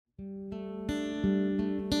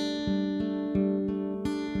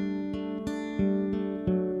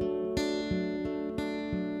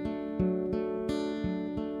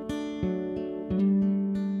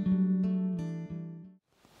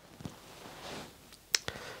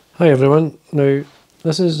Hi everyone, now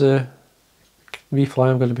this is the wee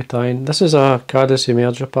fly I'm going to be tying. This is a Caddis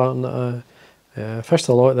emerger pattern that I fished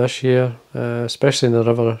a lot this year, especially in the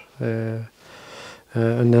river.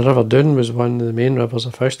 And the River Doon was one of the main rivers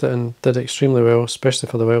I fished it and did extremely well, especially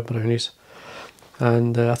for the wild brownies.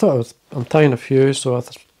 And I thought I'm tying a few, so I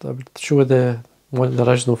would show the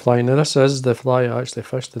original fly. Now this is the fly I actually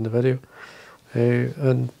fished in the video,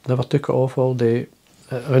 and never took it off all day.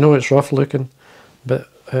 I know it's rough looking, but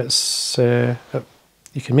it's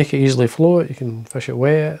you can make it easily float, you can fish it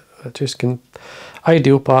wet, it just can,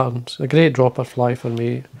 ideal patterns, a great dropper fly for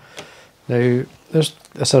me. Now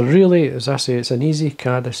it's a really, as I say, it's an easy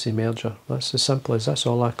Caddis emerger. That's as simple as, that's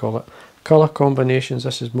all I call it. Colour combinations,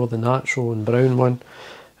 this is more the natural and brown one.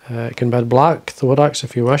 It can be black Thorax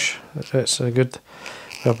if you wish. It's a good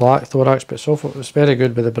black Thorax, but it's very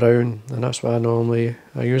good with the brown, and that's what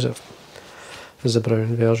I use it as the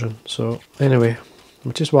brown version. So anyway,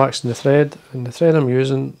 I'm just waxing the thread, and the thread I'm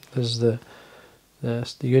using is the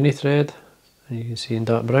Uni-Thread, and you can see in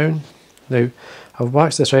dark brown. Now I've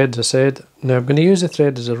waxed the thread, as I said. Now I'm going to use the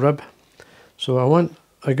thread as a rib, so I want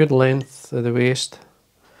a good length of the waist,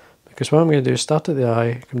 because what I'm going to do is start at the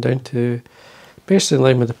eye, come down to basically in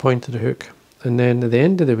line with the point of the hook, and then at the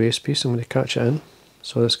end of the waist piece I'm going to catch it in,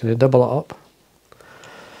 so it's going to double it up,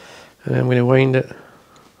 and then I'm going to wind it,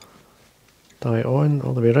 tie it on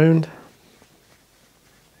all the way around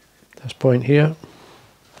this point here.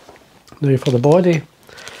 Now for the body,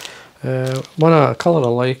 one colour I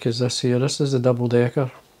like is this here. This is the double decker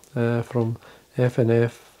from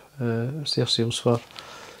F&F. It's their seals fur,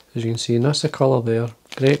 as you can see, and that's the colour there.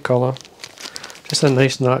 Great colour, just a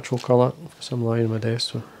nice natural colour. So I'm lying on my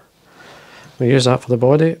desk, so I'm going to use that for the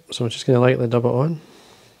body. So I'm just going to lightly dub it on.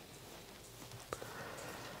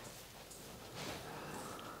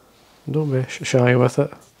 Don't be shy with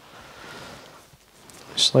it.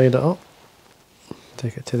 Slide it up,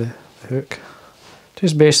 take it to the hook.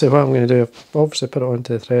 Just basically what I'm going to do, obviously put it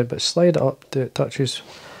onto the thread, but slide it up till it touches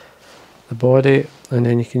the body, and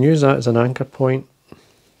then you can use that as an anchor point,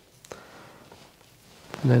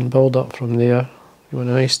 and then build up from there. You want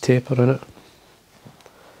a nice taper in it.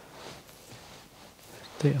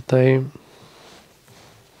 Take your time,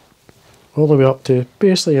 all the way up to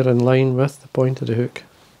basically you're in line with the point of the hook.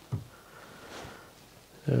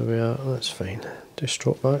 There we are, that's fine. Just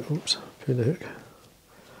stroke back, oops, through the hook.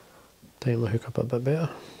 Tighten the hook up a bit better.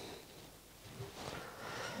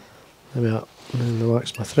 There we are, and then I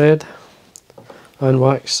wax my thread. And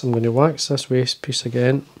wax, I'm going to wax this waist piece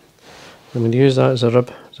again. I'm going to use that as a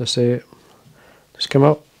rib, as I say. Just come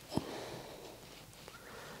up.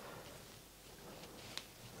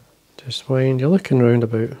 Just wind, you're looking round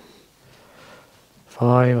about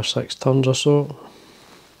 5 or 6 turns or so.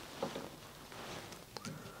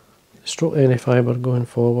 Stroke any fibre going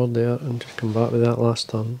forward there and just come back with that last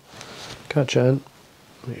turn. Catch it in,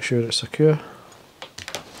 make sure it's secure.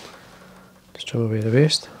 Just trim away the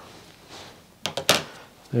waist. Now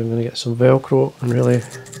I'm going to get some Velcro and really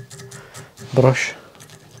brush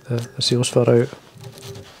the seals fur out.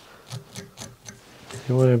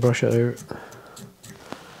 You want to brush it out.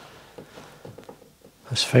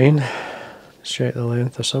 That's fine. Let's check the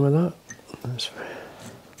length of some of that. That's fine.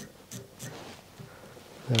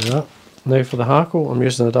 There we are. Now for the hackle, I'm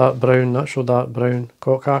using a dark brown, natural dark brown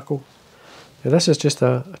cock hackle. Now this is just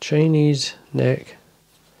a Chinese neck.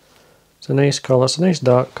 It's a nice colour, it's a nice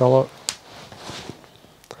dark colour.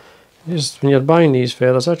 Just when you're buying these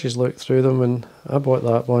feathers, I just look through them, and I bought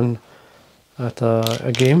that one at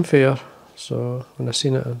a game fair. So when I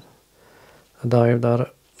seen it, I dived at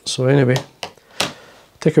it. So anyway,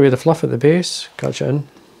 take away the fluff at the base, catch it in.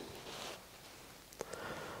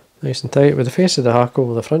 Nice and tight with the face of the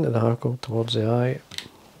hackle, the front of the hackle towards the eye.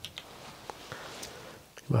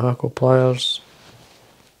 My hackle pliers,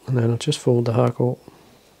 and then I'll just fold the hackle.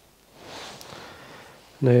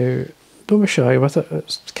 Now, don't be shy with it.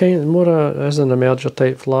 It's kind of more as an emerger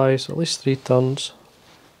type fly, so at least 3 turns.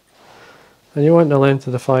 And you want the length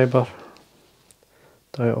of the fibre,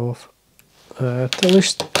 tie it off, to at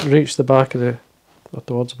least reach the back of or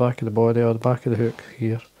towards the back of the body, or the back of the hook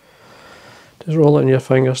here. Just roll it in your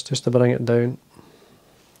fingers just to bring it down.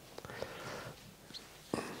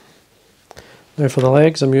 Now for the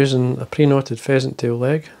legs, I'm using a pre-knotted pheasant tail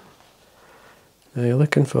leg. Now you're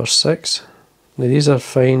looking for 6. Now these are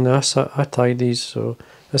fine, I tied these, so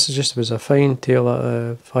this was a fine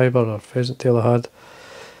tail fibre or pheasant tail I had.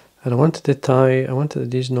 And I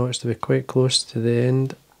wanted these knots to be quite close to the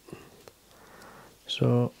end.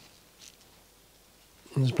 So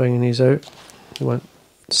I'm just bringing these out. You want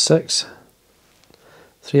 6.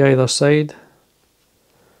 3 either side.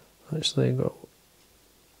 Actually got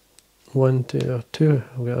one, two, or two.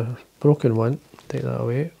 I've got a broken one, take that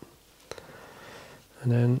away.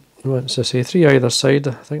 And then, once I say 3 either side,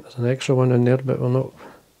 I think there's an extra one in there, but we're not,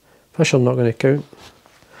 fish are not going to count.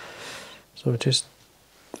 So just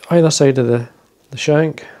either side of the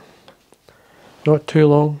shank, not too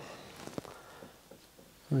long.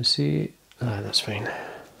 Let me see, that's fine.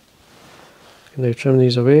 Can now trim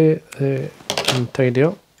these away and tidy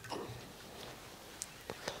up.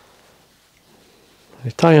 I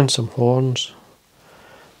tie in some horns,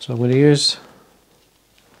 so I'm going to use,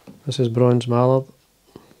 this is bronze mallard,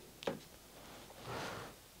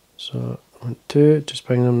 so I want 2, just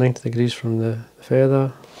bring them 90 degrees from the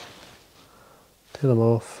feather, take them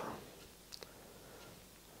off,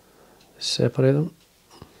 separate them.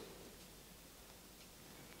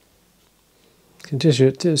 You can just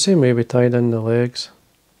use it the same way we tied in the legs.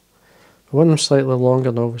 I want them slightly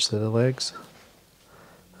longer than obviously the legs,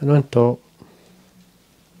 and on top,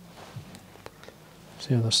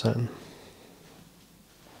 see how they're sitting.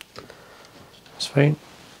 It's fine.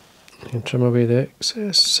 You can trim away the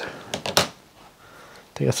excess.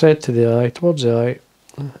 Take a thread to the eye, towards the eye.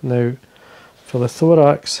 Now, for the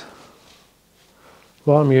thorax,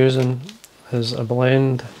 what I'm using is a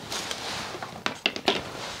blend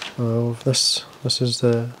of this. This is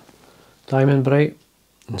the Diamond Brite.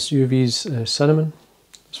 It's UV's cinnamon.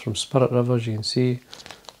 It's from Spirit River, as you can see.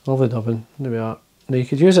 Lovely dubbing. There we are. Now you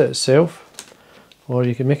could use it itself, or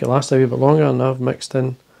you can make it last a wee bit longer, and I've mixed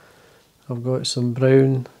in, I've got some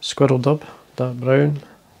brown squirrel dub, dark brown,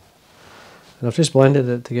 and I've just blended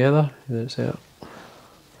it together. That's it. I'm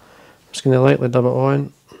just going to lightly dub it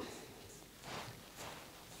on.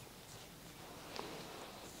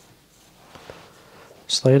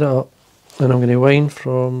 Slide it up, and I'm going to wind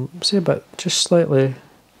from, say about just slightly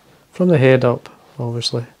from the head up,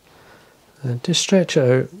 obviously, and just stretch it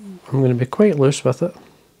out. I'm going to be quite loose with it.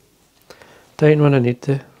 Tighten when I need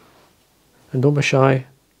to, and don't be shy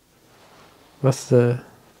with the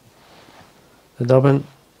dubbing.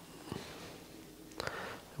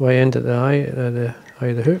 Way end at the eye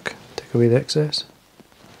of the hook, take away the excess.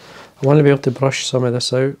 I want to be able to brush some of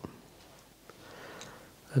this out,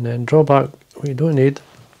 and then draw back what you don't need.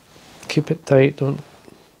 Keep it tight, don't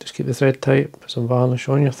just keep the thread tight. Put some varnish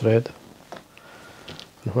on your thread,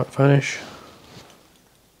 and wet finish.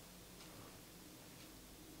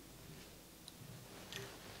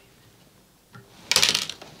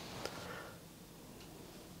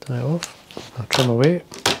 Tie it off, I'll trim away.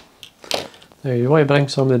 Now you want to bring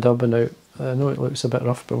some of the dubbing out. I know it looks a bit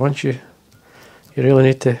rough, but once you really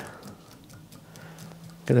need to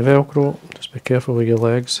get the velcro, just be careful with your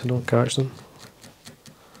legs and don't catch them.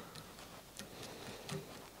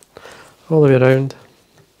 All the way around.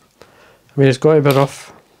 I mean, it's got to be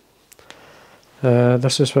rough.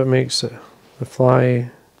 This is what makes it, the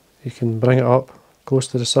fly, you can bring it up close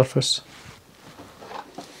to the surface.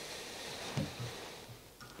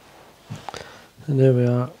 And there we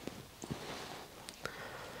are.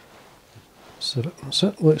 So that's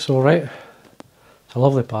it, looks alright. It's a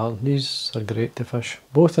lovely pattern. These are great to fish,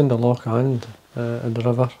 both in the loch and in the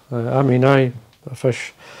river. I mean, I do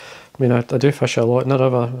fish a lot in the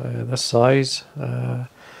river, this size. As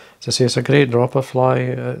I say, it's a great dropper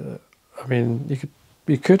fly. I mean,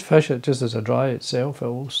 you could fish it just as a dry itself, it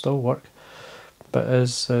will still work. But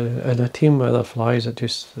as in a team with other flies,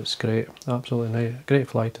 it's great. Absolutely nice, great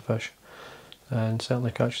fly to fish, and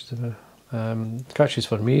certainly catches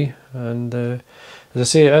for me. And as I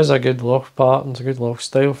say, it is a good loch pattern, it's a good loch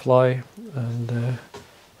style fly, and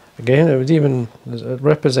again, it would even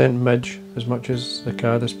represent midge as much as the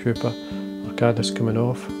Caddis pupa or Caddis coming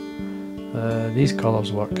off. These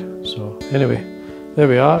colours work. So anyway, there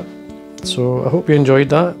we are. So I hope you enjoyed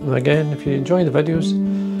that, and again, if you enjoy the videos,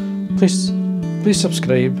 please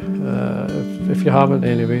subscribe if you haven't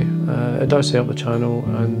anyway. It does help the channel,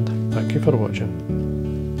 and thank you for watching.